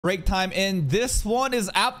Break time, and this one is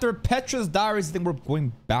after Petra's diaries. I think we're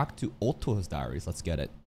going back to Otto's diaries. Let's get it.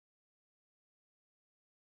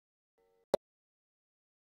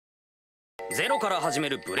 Zero から始め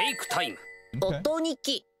るブレイクタイム。Otto日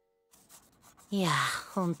記。いや、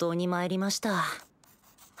本当に参りました。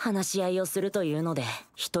話し合いをするというので、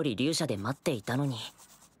一人流車で待っていたのに、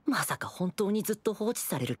まさか本当にずっと放置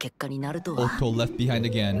される結果になるとは。Otto left behind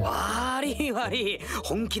again. 悪い、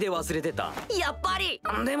本気で忘れてた。やっぱり。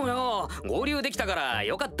でもよ、合流できたから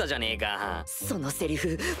よかったじゃねえか。そのセリ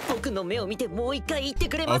フ、僕の目を見てもう一回言って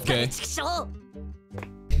くれますか、チキショー。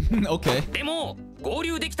Okay. でも合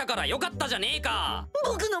流できたからよかったじゃねえか。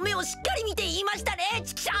僕の目をしっかり見て言いましたね、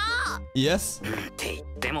チキショー。Yes. って言っ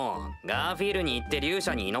てもガーフィールに行って流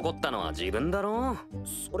車に居残ったのは自分だろ。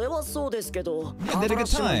それはそうですけど、パトラッ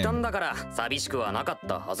シュもいたんだから寂しくはなかっ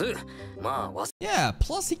たはず。まあ Yeah,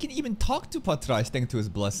 plus he can even talk to Patrash thanks to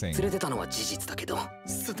his blessing. 忘れてたのは事実だけど、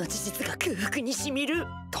その事実が空腹にしみる。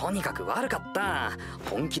とにかく悪かった。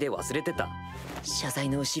本気で忘れてた。謝罪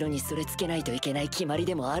の後ろにそれつけないといけない決まり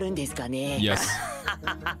でもあるんですかね。Yes.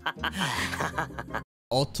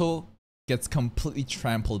 Otto gets completely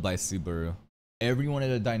trampled by Subaru. Everyone in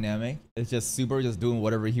the dynamic is just Subaru just doing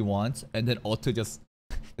whatever he wants, and then Otto just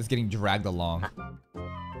is getting dragged along.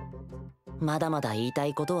 まだまだ言いた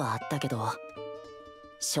いことはあったけど、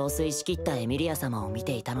憔悴しきったエミリア様を見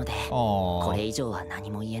ていたので、これ以上は何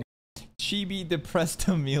も言えない。Chibi depressed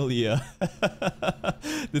Emilia.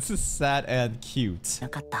 This is sad and cute. な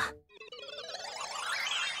かった。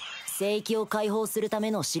聖域を解放するため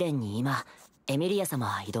の試練に今、エミリア様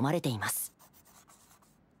は挑まれています。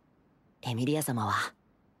エミリア様は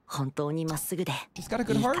本当にまっすぐでいい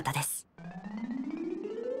方です。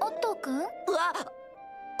オットー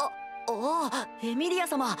君？エミリア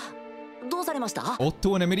様、どうされました？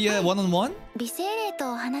 Otto and Emilia one on one? 美精霊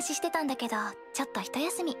とお話ししてたんだけど、ちょっと一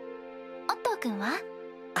休み。オットー君は？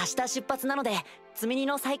明日出発なので積み荷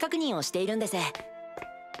の再確認をしているんです。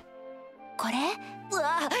これ？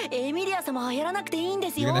エミリア様はやらなくていいんで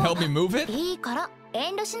すよ。 You're gonna help me move it? いいから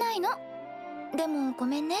遠慮しないの。でもご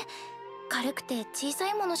めんね、軽くて小さ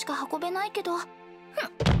いものしか運べないけど。よっ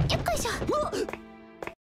こいしょ。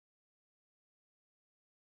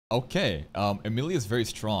Okay, Emilia is very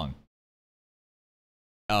strong.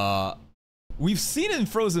 We've seen in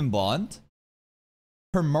Frozen Bond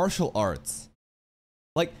her martial arts.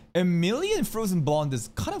 Like, Emilia in Frozen Bond is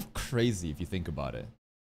kind of crazy if you think about it.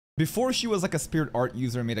 Before she was like a spirit art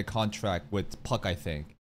user, made a contract with Puck, I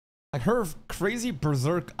think. Like her crazy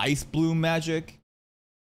berserk ice bloom magic,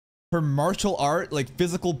 her martial art, like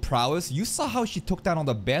physical prowess. You saw how she took down all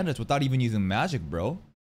the bandits without even using magic, bro.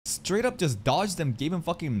 Straight up just dodged them, gave him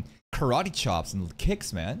fucking karate chops and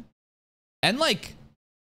kicks, man. And like,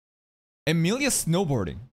 Emilia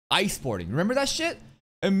snowboarding, ice boarding. Remember that shit?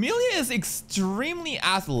 Emilia is extremely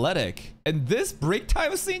athletic. And this break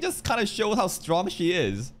time scene just kind of shows how strong she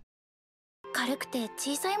is. 軽くて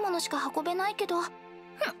小さいものしか運べないけど。よっ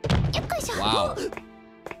こいしょ。 Wow.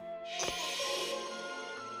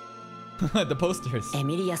 The posters. エ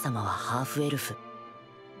ミリア様はハーフエルフ。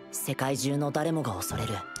世界中の誰もが恐れ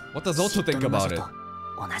る。What does Otto think about it?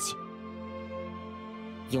 同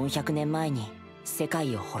じ。400年前に世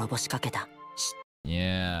界を滅ぼしかけた。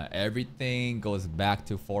Yeah, everything goes back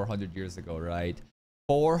to 400 years ago, right?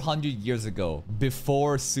 400 years ago,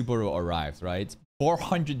 before Subaru arrived, right?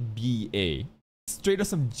 400 BA. Straight up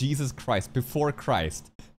some Jesus Christ, before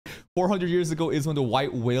Christ. 400 years ago is when the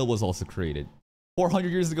white whale was also created.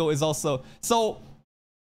 400 years ago is also... So,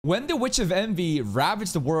 when the Witch of Envy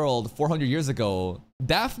ravaged the world 400 years ago,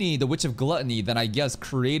 Daphne, the Witch of Gluttony, then I guess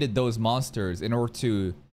created those monsters in order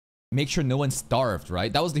to make sure no one starved,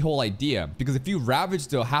 right? That was the whole idea. Because if you ravage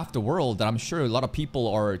half the world, then I'm sure a lot of people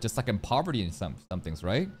are just like in poverty in some things,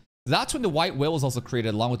 right? That's when the white whale was also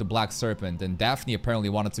created along with the black serpent. And Daphne apparently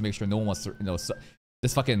wanted to make sure no one was, you know,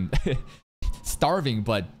 just fucking starving.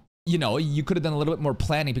 But, you know, you could have done a little bit more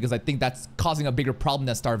planning because I think that's causing a bigger problem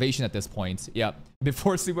than starvation at this point. Yeah,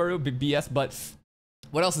 before Subaru, BS. But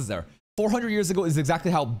what else is there? 400 years ago is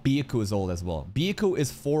exactly how Byaku is old as well. Byaku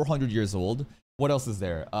is 400 years old. What else is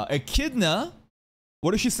there? Echidna.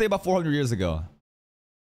 What did she say about 400 years ago?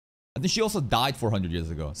 I think she also died 400 years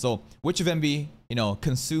ago. So, Witch of Envy, you know,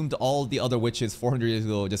 consumed all the other witches 400 years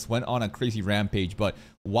ago, just went on a crazy rampage. But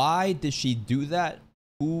why did she do that?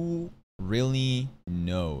 Who really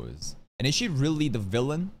knows? And is she really the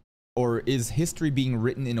villain? Or is history being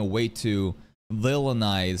written in a way to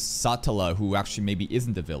villainize Satala, who actually maybe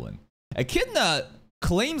isn't the villain? Echidna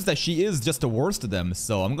claims that she is just the worst of them,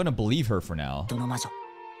 so I'm gonna believe her for now.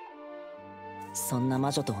 そんな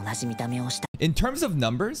魔女と同じ見た目をした。 In terms of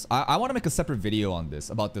numbers, I want to make a separate video on this,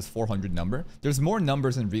 about this 400 number. There's more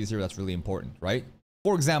numbers in ReZero that's really important, right?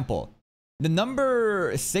 For example, the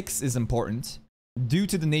number 6 is important due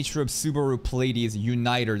to the nature of Subaru Pleiades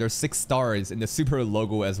Uniter. There's 6 stars in the Subaru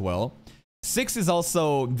logo as well. 6 is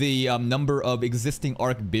also the number of existing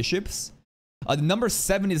archbishops. The number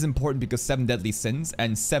 7 is important because 7 deadly sins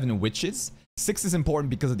and 7 witches. 6 is important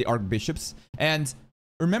because of the archbishops. And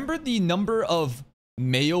remember the number of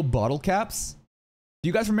Mayo bottle caps? Do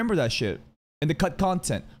you guys remember that shit? In the cut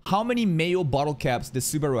content, how many Mayo bottle caps does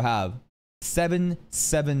Subaru have?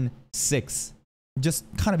 776. Just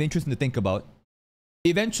kind of interesting to think about.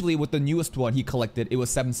 Eventually, with the newest one he collected, it was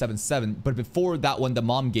 777. But before that one the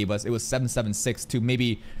mom gave us, it was 776 to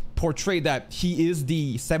maybe portray that he is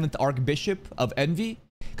the 7th Archbishop of Envy.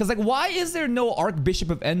 Because, like, why is there no Archbishop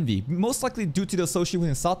of Envy? Most likely due to the association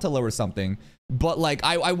with Satala or something. But, like,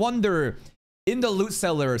 I wonder, in the loot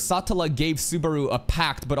cellar, Satala gave Subaru a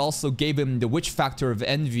pact, but also gave him the witch factor of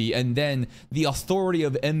Envy. And then the authority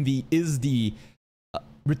of Envy is the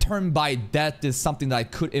return by death is something that I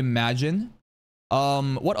could imagine.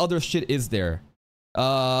 What other shit is there?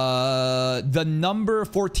 The number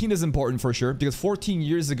 14 is important for sure, because 14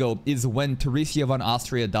 years ago is when Teresia von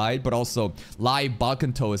Austria died, but also Lai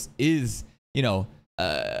Balkantos is, you know,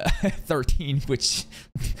 13, which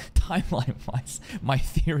timeline-wise, my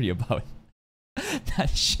theory about that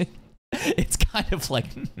shit, it's kind of like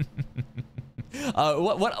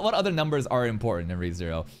what other numbers are important in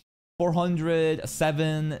ReZero? 400,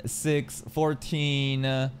 7, 6,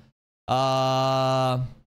 14.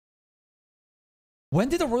 When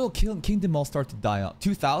did the Royal Kingdom all start to die out?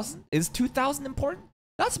 2000? Is 2000 important?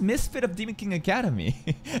 That's Misfit of Demon King Academy.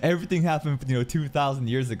 Everything happened, you know, 2,000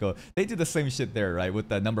 years ago. They do the same shit there, right? With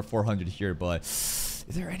the number 400 here, but is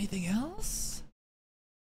there anything else?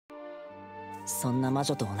 そんな魔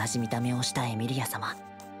女と同じ見た目をしたエミリア様。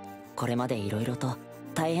これまで色々と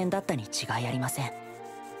大変だったに違いありません。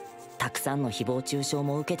たくさんの誹謗中傷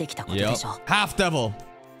も受けてきたことでしょう。Half Devil.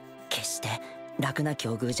 決して楽な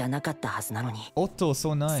境遇じゃなかったはずなのに。Otto,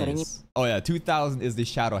 so nice. Oh yeah, 2000 is the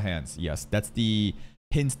Shadow Hands. Yes, that's the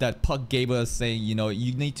hint that Puck gave us, saying, you know,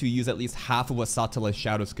 you need to use at least half of what Satala's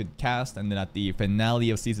shadows could cast. And then at the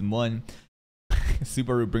finale of season 1,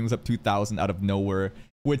 Subaru brings up 2000 out of nowhere,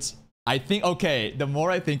 which I think, okay, the more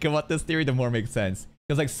I think about this theory, the more it makes sense.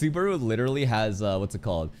 Because, like, Subaru literally has, what's it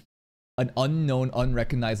called? An unknown,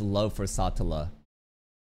 unrecognized love for Satala.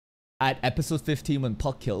 At episode 15, when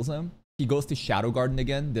Puck kills him, he goes to Shadow Garden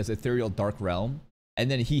again, this ethereal dark realm, and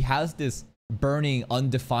then he has this burning,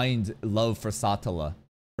 undefined love for Satala,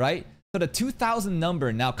 right? So the 2000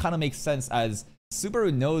 number now kind of makes sense, as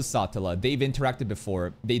Subaru knows Satala. They've interacted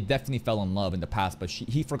before. They definitely fell in love in the past, but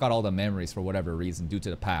he forgot all the memories for whatever reason due to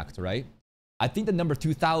the pact, right? I think the number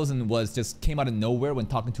 2000 was just came out of nowhere when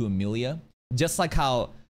talking to Emilia. Just like how,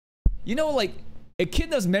 you know, like,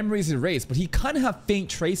 Echidna's memories erased, but he kind of have faint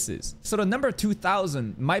traces. So the number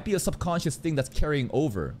 2000 might be a subconscious thing that's carrying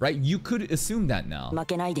over, right? You could assume that now. 負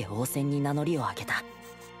けないで王戦に名乗りを上げた。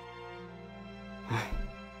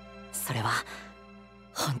それは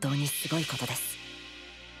本当にすごいことです。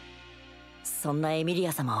そんなエミリ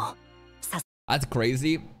ア様を。That's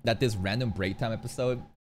crazy that this random Breaktime episode,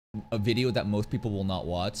 a video that most people will not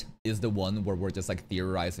watch, is the one where we're just like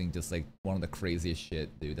theorizing just like one of the craziest shit,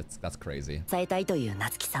 dude. That's crazy. 伝えたいという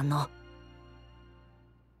夏希さんの。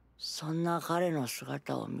そんな彼の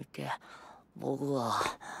姿を見て、僕は。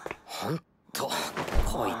ほんと、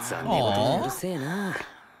こいつは寝言がうるせえな。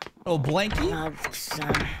Oh, Blanky? 夏希さ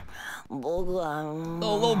ん、僕は。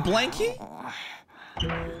Oh, little Blanky?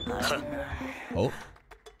 Oh.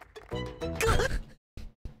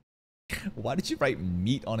 Why did you write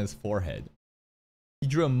meat on his forehead? He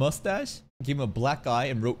drew a mustache, gave him a black eye,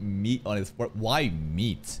 and wrote meat on his forehead. Why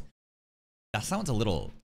meat? That sounds a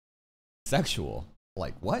little sexual.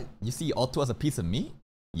 Like, what? You see Otto as a piece of meat?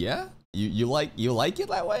 Yeah? You like it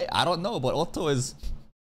that way? I don't know, but Otto is...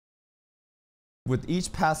 With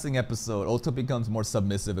each passing episode, Otto becomes more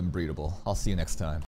submissive and breedable. I'll see you next time.